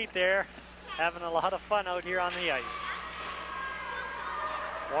his feet there, having a lot of fun out here on the ice.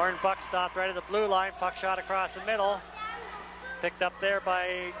 Warren Buck stopped right at the blue line, puck shot across the middle. Picked up there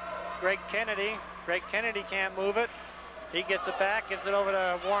by Greg Kennedy. Greg Kennedy can't move it. He gets it back, gives it over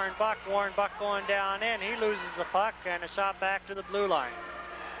to Warren Buck. Warren Buck going down in. He loses the puck, and a shot back to the blue line.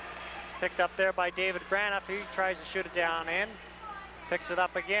 It's picked up there by David Braniff. He tries to shoot it down in. Picks it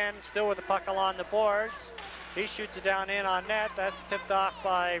up again, still with the puck along the boards. He shoots it down in on net. That's tipped off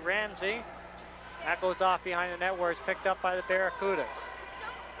by Ramsey. That goes off behind the net where it's picked up by the Barracudas.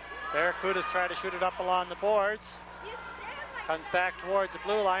 Barracudas try to shoot it up along the boards. Comes back towards the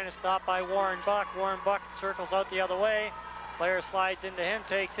blue line and stopped by Warren Buck. Warren Buck circles out the other way. Player slides into him,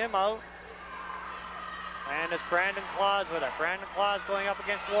 takes him out. And it's Brandon Claus with it. Brandon Claus going up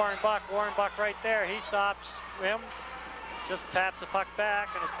against Warren Buck. Warren Buck right there. He stops him. Just taps the puck back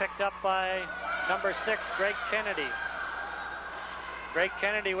and is picked up by number 6, Greg Kennedy. Greg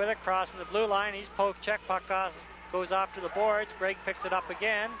Kennedy with it, crossing the blue line. He's poke check, puck goes off to the boards. Greg picks it up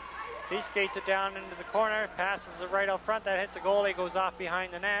again. He skates it down into the corner, passes it right out front. That hits the goalie, goes off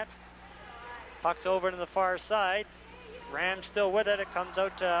behind the net. Puck's over to the far side. Rams still with it. It comes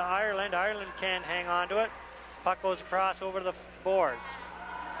out to Ireland. Ireland can't hang on to it. Puck goes across over to the boards.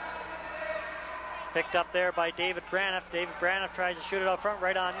 Picked up there by David Braniff. David Braniff tries to shoot it out front,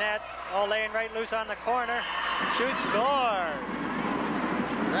 right on net. Oh, laying right loose on the corner. Shoots, scores.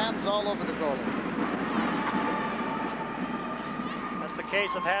 Rams all over the goalie. That's a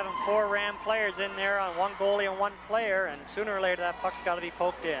case of having 4 Ram players in there on 1 goalie and 1 player, and sooner or later that puck's got to be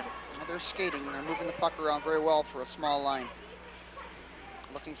poked in. Well, they're skating. They're moving the puck around very well for a small line.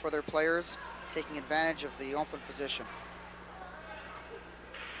 Looking for their players, taking advantage of the open position.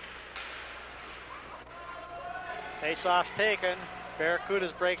 Face-off's taken.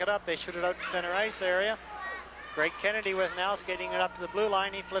 Barracudas break it up. They shoot it out to center ice area. Greg Kennedy with now skating it up to the blue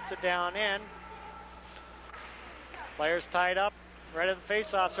line. He flips it down in. Players tied up. right at the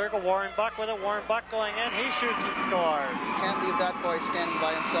face-off circle. Warren Buck with it. Warren Buck going in. He shoots and scores. Can't leave that boy standing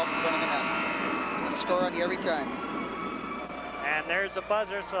by himself in front of the net. He's going to score on you every time. And there's a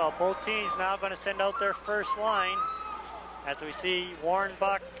buzzer, so both teams now going to send out their first line. As we see Warren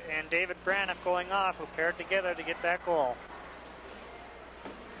Buck and David Braniff going off, who paired together to get that goal.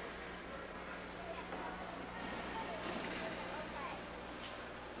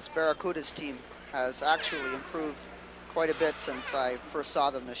 This Barracudas team has actually improved quite a bit since I first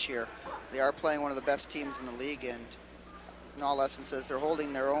saw them this year. They are playing one of the best teams in the league, and in all essences, they're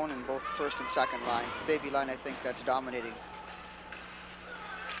holding their own in both first and second lines. The baby line, I think, that's dominating.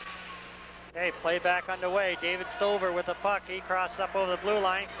 Okay, play back underway. David Stover with the puck. He crosses up over the blue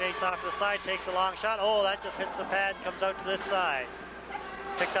line, takes off to the side, takes a long shot. Oh, that just hits the pad, comes out to this side.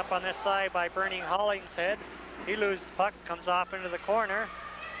 It's picked up on this side by Bernie Hollingshead. He loses the puck, comes off into the corner.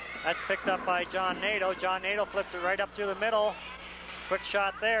 That's picked up by John Nadeau. John Nadeau flips it right up through the middle. Quick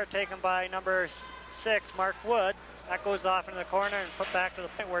shot there, taken by number 6, Mark Wood. That goes off into the corner and put back to the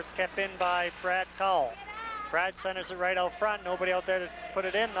point where it's kept in by Brad Cowell. Brad centers it right out front. Nobody out there to put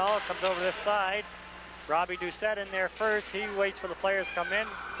it in, though. It comes over this side. Robbie Doucette in there first. He waits for the players to come in.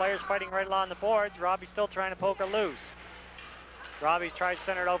 Players fighting right along the boards. Robbie's still trying to poke it loose. Robbie tries to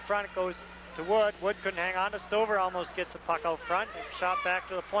center it out front. It goes to Wood. Wood couldn't hang on to Stover. Almost gets the puck out front. Shot back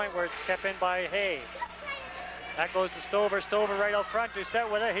to the point where it's kept in by Hay. That goes to Stover. Stover right out front.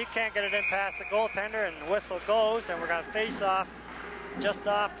 Doucette with it. He can't get it in past the goaltender, and the whistle goes, and we're going to face off just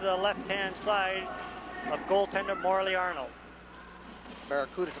off to the left-hand side of goaltender Morley Arnold.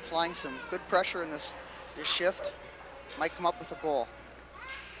 Barracuda's applying some good pressure in this shift. Might come up with a goal.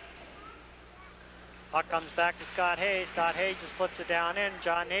 Puck comes back to Scott Hay. Scott Hay just flips it down in.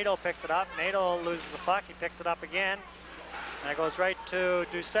 John Nadeau picks it up. Nadeau loses the puck. He picks it up again. And it goes right to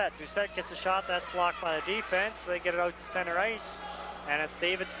Doucette. Doucette gets a shot. That's blocked by the defense. They get it out to center ice. And it's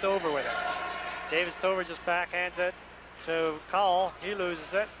David Stover with it. David Stover just backhands it to Cowell. He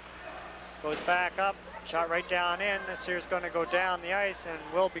loses it. Goes back up. Shot right down in. This here's going to go down the ice and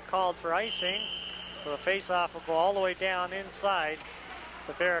will be called for icing. So the face-off will go all the way down inside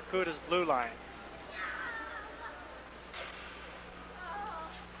the Barracuda's blue line.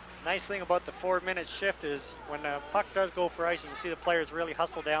 Nice thing about the 4-minute shift is when the puck does go for icing, you see the players really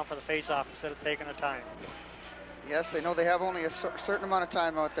hustle down for the face-off instead of taking their time. Yes, they know they have only a certain amount of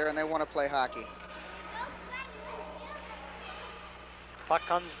time out there, and they want to play hockey. Puck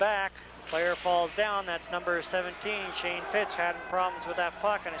comes back. Player falls down. That's number 17, Shane Fitch, having problems with that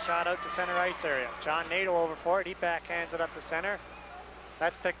puck, and a shot out to center ice area. John Nadeau over for it. He backhands it up to center.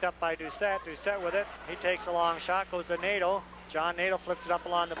 That's picked up by Doucette. Doucette with it. He takes a long shot, goes to Nadeau. John Nadeau flips it up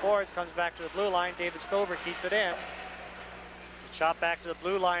along the boards, comes back to the blue line. David Stover keeps it in. Shot back to the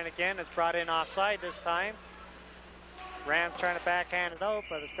blue line again. It's brought in offside this time. Rams trying to backhand it out,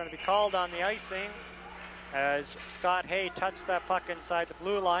 but it's going to be called on the icing as Scott Hay touched that puck inside the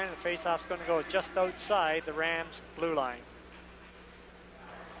blue line, and the faceoff's going to go just outside the Rams blue line.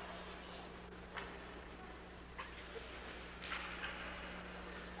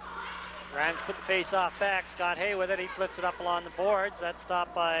 Rams put the face-off back. Scott Hay with it. He flips it up along the boards. That's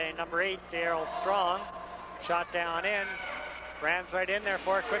stopped by number 8, Darryl Strong. Shot down in. Rams right in there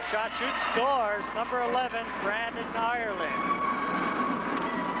for a quick shot. Shoots, scores. Number 11, Brandon Ireland.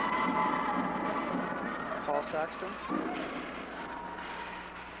 Paul Saxton.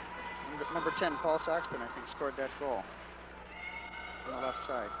 Number 10, Paul Saxton, I think, scored that goal on the left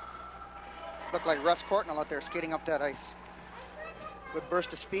side. Looked like Russ Courtnall out there skating up that ice. Good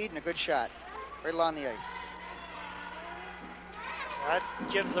burst of speed and a good shot right along the ice. That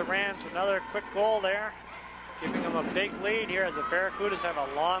gives the Rams another quick goal there, giving them a big lead here as the Barracudas have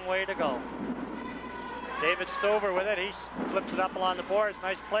a long way to go. David Stover with it. He flips it up along the boards.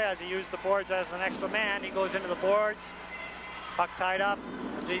 Nice play as he used the boards as an extra man. He goes into the boards. Puck tied up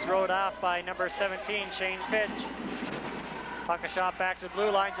as he's rode off by number 17, Shane Fitch. Puck a shot back to the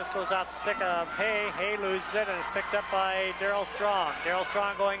blue line, just goes out the stick of Hay. Hay loses it, and it's picked up by Darryl Strong. Darryl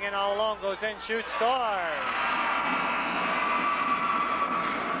Strong going in all alone, goes in, shoots, scores.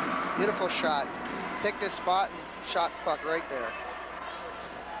 Beautiful shot. Picked his spot and shot the puck right there.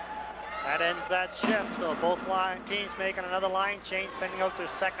 That ends that shift, so both teams making another line change, sending out their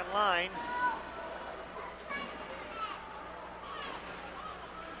second line.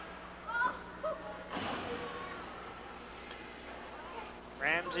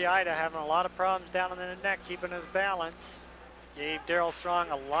 Ramsey Ida having a lot of problems down in the net, keeping his balance. Gave Darryl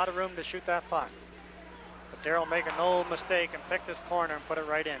Strong a lot of room to shoot that puck. But Darryl making no mistake and picked this corner and put it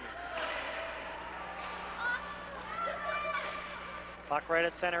right in. Puck right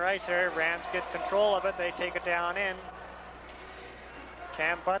at center ice here. Rams get control of it. They take it down in.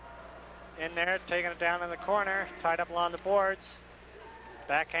 Cam Butt in there, taking it down in the corner, tied up along the boards.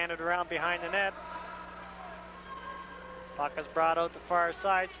 Backhanded around behind the net. Puck is brought out the far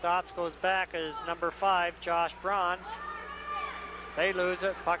side, stops, goes back as number 5, Josh Braun. They lose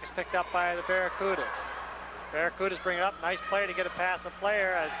it. Puck is picked up by the Barracudas. Barracudas bring it up. Nice play to get it past the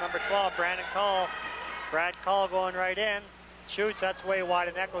player as number 12, Brad Call going right in. Shoots, that's way wide,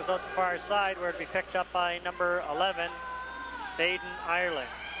 and that goes out the far side where it'd be picked up by number 11, Baden Ireland.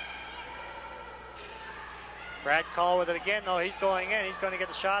 Brad Call with it again, though. He's going in. He's going to get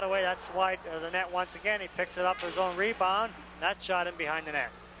the shot away. That's wide of the net once again. He picks it up for his own rebound. That's shot in behind the net.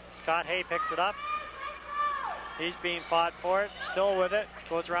 Scott Hay picks it up. He's being fought for it. Still with it.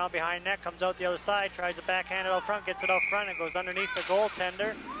 Goes around behind net. Comes out the other side. Tries to backhand it out front. Gets it out front. It goes underneath the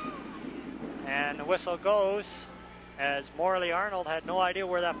goaltender. And the whistle goes as Morley Arnold had no idea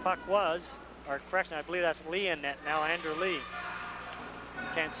where that puck was. Or correction, I believe that's Lee in net now. Andrew Lee.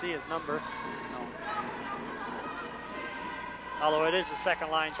 Can't see his number. Although it is the second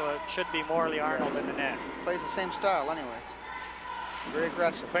line, so it should be Morley Arnold in the net. Plays the same style anyways. Very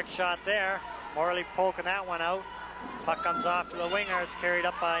aggressive. Quick shot there. Morley poking that one out. Puck comes off to the winger. It's carried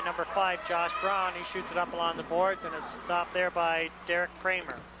up by number 5, Josh Braun. He shoots it up along the boards, and it's stopped there by Derek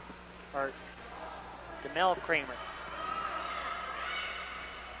Kramer. Or DeMel Kramer.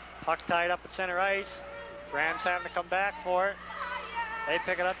 Puck tied up at center ice. Rams having to come back for it. They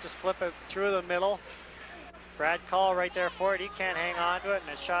pick it up, just flip it through the middle. Brad Call right there for it. He can't hang on to it,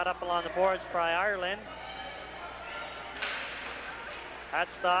 and it's shot up along the boards by Ireland.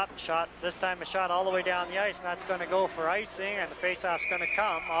 That stopped. Shot this time a shot all the way down the ice, and that's going to go for icing, and the faceoff's going to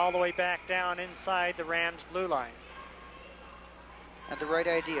come all the way back down inside the Rams blue line. Had the right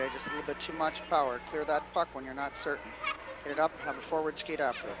idea, just a little bit too much power. Clear that puck when you're not certain. Get it up, have a forward skate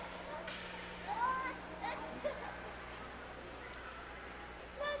after it.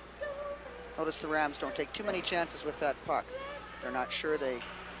 Notice the Rams don't take too many chances with that puck. They're not sure, they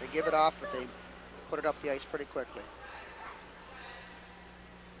give it off, but they put it up the ice pretty quickly.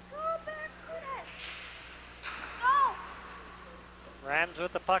 Rams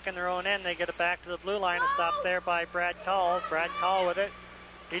with the puck in their own end. They get it back to the blue line and stopped there by Brad Call. Brad Call with it.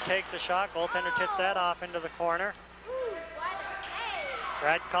 He takes a shot. Goaltender tips that off into the corner.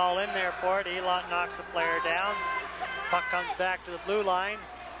 Brad Call in there for it. He knocks the player down. Puck comes back to the blue line.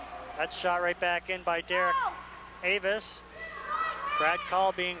 That's shot right back in by Derek Avis. Brad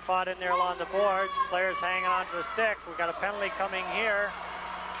Call being fought in there along the boards. Players hanging onto the stick. We've got a penalty coming here.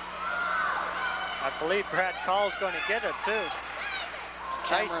 I believe Brad Call's going to get it too.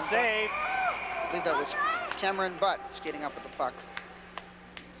 Nice save. I believe that was Cameron Butt skating up with the puck.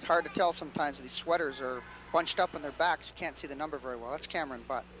 It's hard to tell sometimes. These sweaters are bunched up on their backs. You can't see the number very well. That's Cameron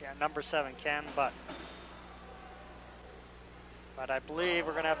Butt. Yeah, number 7, Cam Butt. But I believe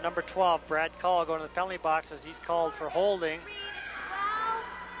we're going to have number 12, Brad Call, going to the penalty box as he's called for holding.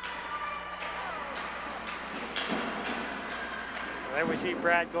 So there we see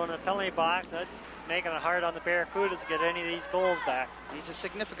Brad going to the penalty box. That's making it hard on the Barracudas to get any of these goals back. He's a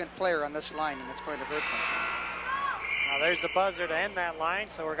significant player on this line, and it's going to hurt them. Now there's the buzzer to end that line,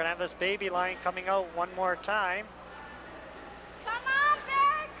 so we're going to have this baby line coming out one more time. Come on,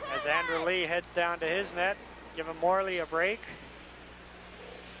 Barracudas! As Andrew Lee heads down to his net, giving Morley a break.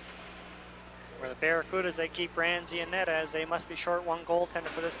 Where the Barracudas, they keep Ramsey in net as they must be short one goaltender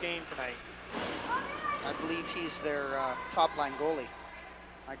for this game tonight. I believe he's their top line goalie.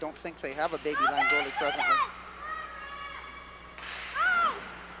 I don't think they have a baby line goalie presently.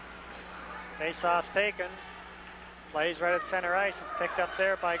 Face-off's taken. Plays right at center ice. It's picked up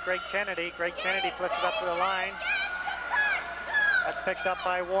there by Greg Kennedy. Greg Kennedy flips it up to the line. That's picked up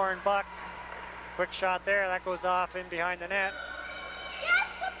by Warren Buck. Quick shot there. That goes off in behind the net.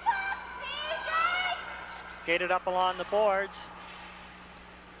 Skated up along the boards.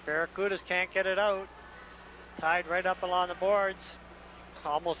 Barracudas can't get it out. Tied right up along the boards.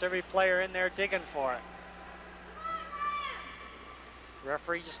 Almost every player in there digging for it.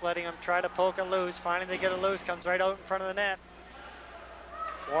 Referee just letting them try to poke it loose. Finally they get it loose. Comes right out in front of the net.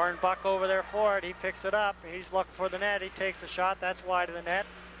 Warren Buck over there for it. He picks it up. He's looking for the net. He takes a shot. That's wide of the net.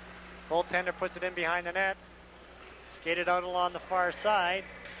 Goaltender puts it in behind the net. Skated out along the far side.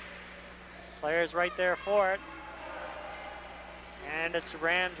 Players right there for it. And it's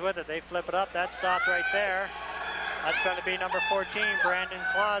Rams with it. They flip it up. That stopped right there. That's going to be number 14, Brandon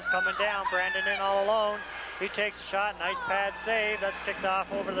Claus coming down. Brandon in all alone. He takes a shot. Nice pad save. That's kicked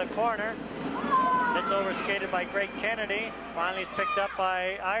off over the corner. It's overskated by Greg Kennedy. Finally it's picked up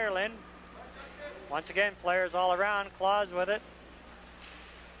by Ireland. Once again, players all around. Claus with it.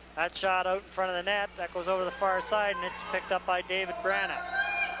 That shot out in front of the net. That goes over the far side, and it's picked up by David Braniff.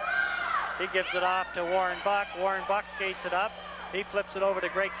 He gives it off to Warren Buck. Warren Buck skates it up. He flips it over to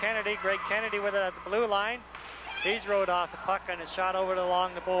Greg Kennedy. Greg Kennedy with it at the blue line. He's rode off the puck and is shot over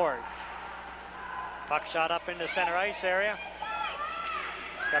along the boards. Puck shot up into center ice area.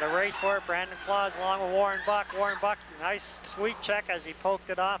 Got a race for it. Brandon Claus along with Warren Buck. Warren Buck, nice sweet check as he poked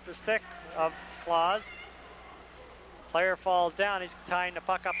it off the stick of Claus. Player falls down. He's tying the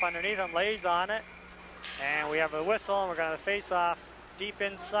puck up underneath him, lays on it. And we have a whistle, and we're going to face off deep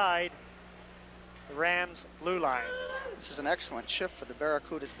inside the Rams blue line. This is an excellent shift for the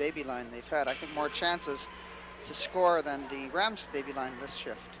Barracudas baby line. They've had, I think, more chances to score than the Rams baby line this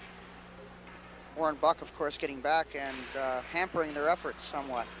shift. Warren Buck, of course, getting back and hampering their efforts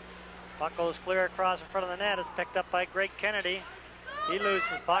somewhat. Puck goes clear across in front of the net. It's picked up by Greg Kennedy. He loses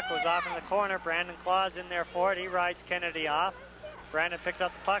the puck, goes off in the corner. Brandon Claus in there for it. He rides Kennedy off. Brandon picks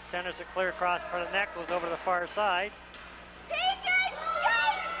up the puck, centers it clear across in front of the net, goes over to the far side. And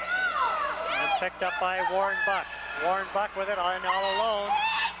it's picked up by Warren Buck. Warren Buck with it all alone.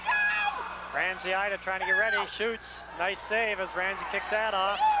 Ramsey Ida trying to get ready, shoots. Nice save as Ramsey kicks that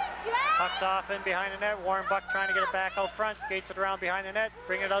off. Puck's off in behind the net. Warren Buck trying to get it back out front, skates it around behind the net,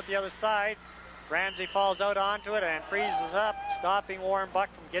 bring it out the other side. Ramsey falls out onto it and freezes up, stopping Warren Buck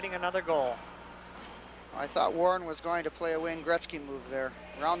from getting another goal. I thought Warren was going to play a Wayne Gretzky move there,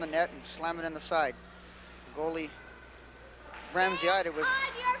 around the net and slam it in the side. Goalie Ramsey Ida was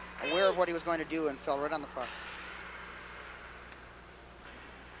aware of what he was going to do and fell right on the puck.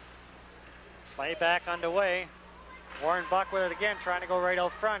 Play back underway. Warren Buck with it again, trying to go right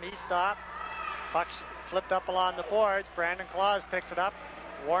out front. He stopped. Puck's flipped up along the boards. Brandon Claus picks it up.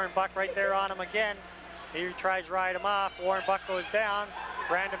 Warren Buck right there on him again. He tries to ride him off. Warren Buck goes down.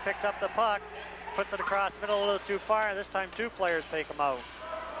 Brandon picks up the puck, puts it across the middle a little too far. This time two players take him out.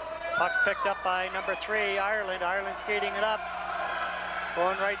 Puck's picked up by number 3, Ireland. Ireland skating it up.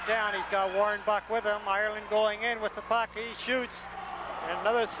 Going right down. He's got Warren Buck with him. Ireland going in with the puck. He shoots. And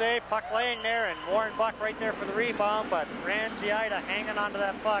another save, puck laying there, and Warren Buck right there for the rebound, but Ramsey Ida hanging onto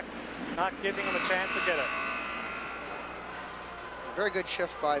that puck, not giving him a chance to get it. Very good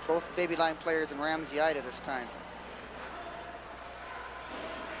shift by both baby line players and Ramsey Ida this time.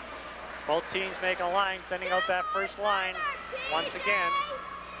 Both teams make a line, sending out that first line once again.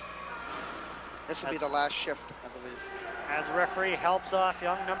 This will be the last shift, I believe. As the referee helps off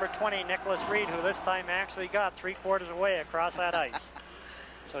young number 20, Nicholas Reed, who this time actually got 3/4 away across that ice.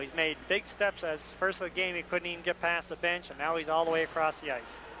 So he's made big steps. As first of the game, he couldn't even get past the bench, and now he's all the way across the ice.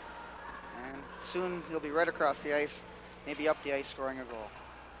 And soon he'll be right across the ice, maybe up the ice, scoring a goal.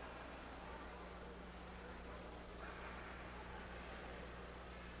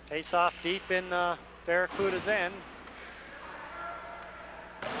 Face off deep in Barracuda's end.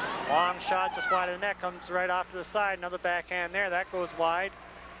 Long shot just wide of the net, comes right off to the side. Another backhand there, that goes wide.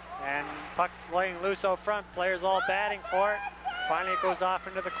 And puck laying loose out front, players all batting for it. Finally it goes off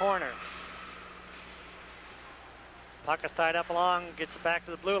into the corner. Puck is tied up along, gets it back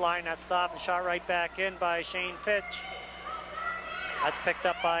to the blue line. That's stopped and shot right back in by Shane Fitch. That's picked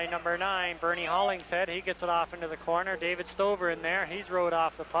up by number 9, Bernie Hollingshead. He gets it off into the corner. David Stover in there. He's rode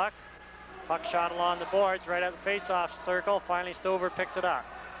off the puck. Puck shot along the boards, right at the face-off circle. Finally Stover picks it up.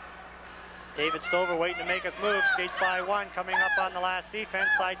 David Stover waiting to make his move. Skates by one, coming up on the last defense.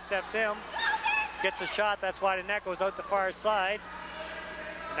 Sidesteps him. Gets a shot. That's why the net goes out the far side.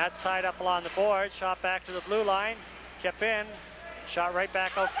 And that's tied up along the board. Shot back to the blue line. Kept in. Shot right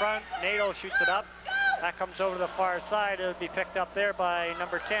back out front. Nato shoots it up. That comes over to the far side. It'll be picked up there by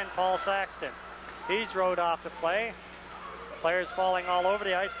number 10, Paul Saxton. He's rode off the play. Players falling all over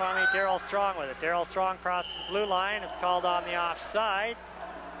the ice. Finally, Darryl Strong with it. Darryl Strong crosses the blue line. It's called on the offside.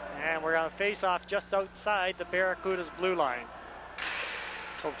 And we're going to face off just outside the Barracuda's blue line.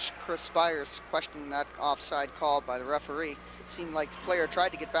 Coach Chris Spires questioning that offside call by the referee. It seemed like the player tried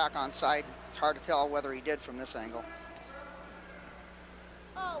to get back on side. It's hard to tell whether he did from this angle.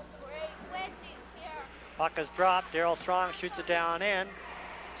 Oh, great. Wendy's here. Puck is dropped. Darryl Strong shoots it down in.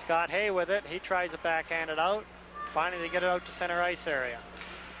 Scott Hay with it. He tries to backhand it out. Finally, they get it out to center ice area.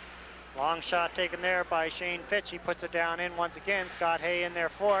 Long shot taken there by Shane Fitch. He puts it down in once again. Scott Hay in there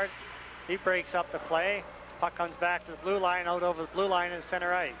for it. He breaks up the play. Puck comes back to the blue line, out over the blue line in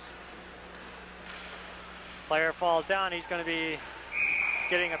center ice. Player falls down. He's going to be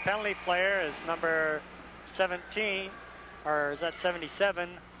getting a penalty. Player is number 17, or is that 77,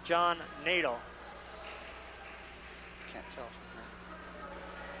 John Nato. Can't tell from here.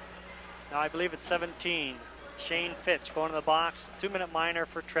 Now I believe it's 17. Shane Fitch going to the box. 2-minute minor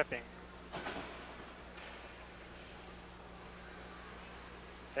for tripping.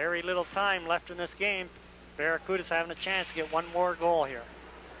 Very little time left in this game. Barracudas having a chance to get one more goal here.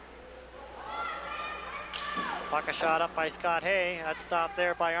 Puck a shot up by Scott Hay. That's stopped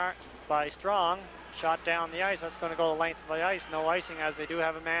there by Strong. Shot down the ice. That's going to go the length of the ice. No icing as they do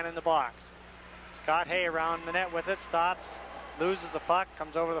have a man in the box. Scott Hay around the net with it. Stops. Loses the puck.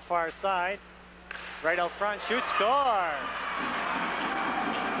 Comes over the far side. Right out front. Shoots. Score!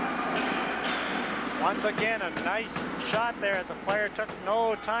 Once again, a nice shot there as the player took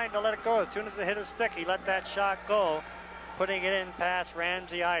no time to let it go. As soon as it hit his stick, he let that shot go, putting it in past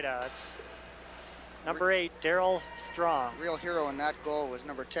Ramsey Ida. It's number 8, Daryl Strong. Real hero in that goal was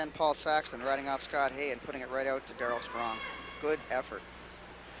number 10, Paul Saxton, riding off Scott Hay and putting it right out to Daryl Strong. Good effort.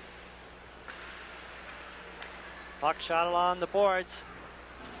 Puck shot along the boards.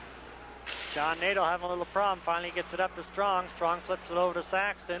 John Nadeau having a little problem. Finally gets it up to Strong. Strong flips it over to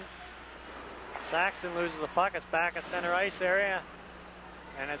Saxton. Saxton loses the puck. It's back at center ice area.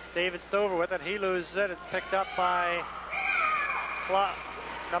 And it's David Stover with it. He loses it. It's picked up by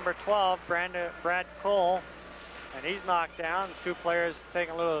number 12, Brad Cole. And he's knocked down. The two players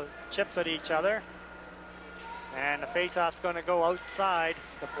taking little chips at each other. And the faceoff's going to go outside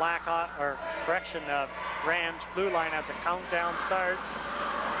the Rams blue line as the countdown starts.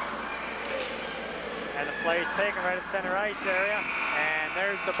 And the play's taken right at center ice area. And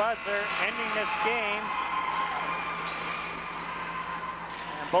there's the buzzer ending this game.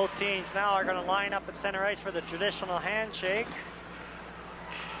 And both teams now are going to line up at center ice for the traditional handshake.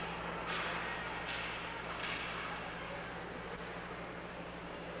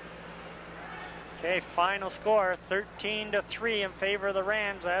 Okay, final score 13-3 in favor of the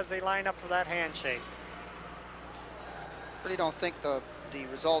Rams as they line up for that handshake. Really don't think the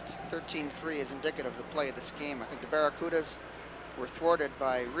result 13-3 is indicative of the play of this game. I think the Barracudas were thwarted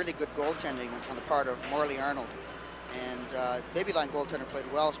by really good goaltending on the part of Morley Arnold. And Babyline goaltender played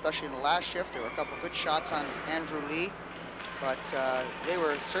well, especially in the last shift. There were a couple of good shots on Andrew Lee, but they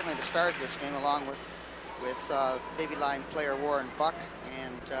were certainly the stars of this game, along with Babyline player Warren Buck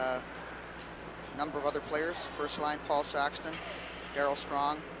and a number of other players. First line, Paul Saxton, Daryl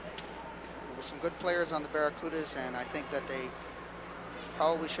Strong. There were some good players on the Barracudas, and I think that they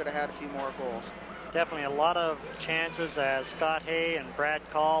probably should have had a few more goals. Definitely a lot of chances as Scott Hay and Brad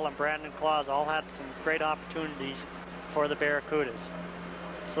Call and Brandon Claus all had some great opportunities for the Barracudas.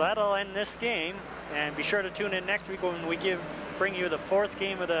 So that'll end this game, and be sure to tune in next week when we bring you the 4th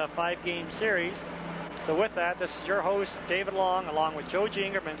game of the 5-game series. So with that, this is your host, David Long, along with Joe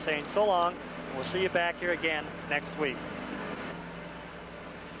Gingerman saying so long, and we'll see you back here again next week.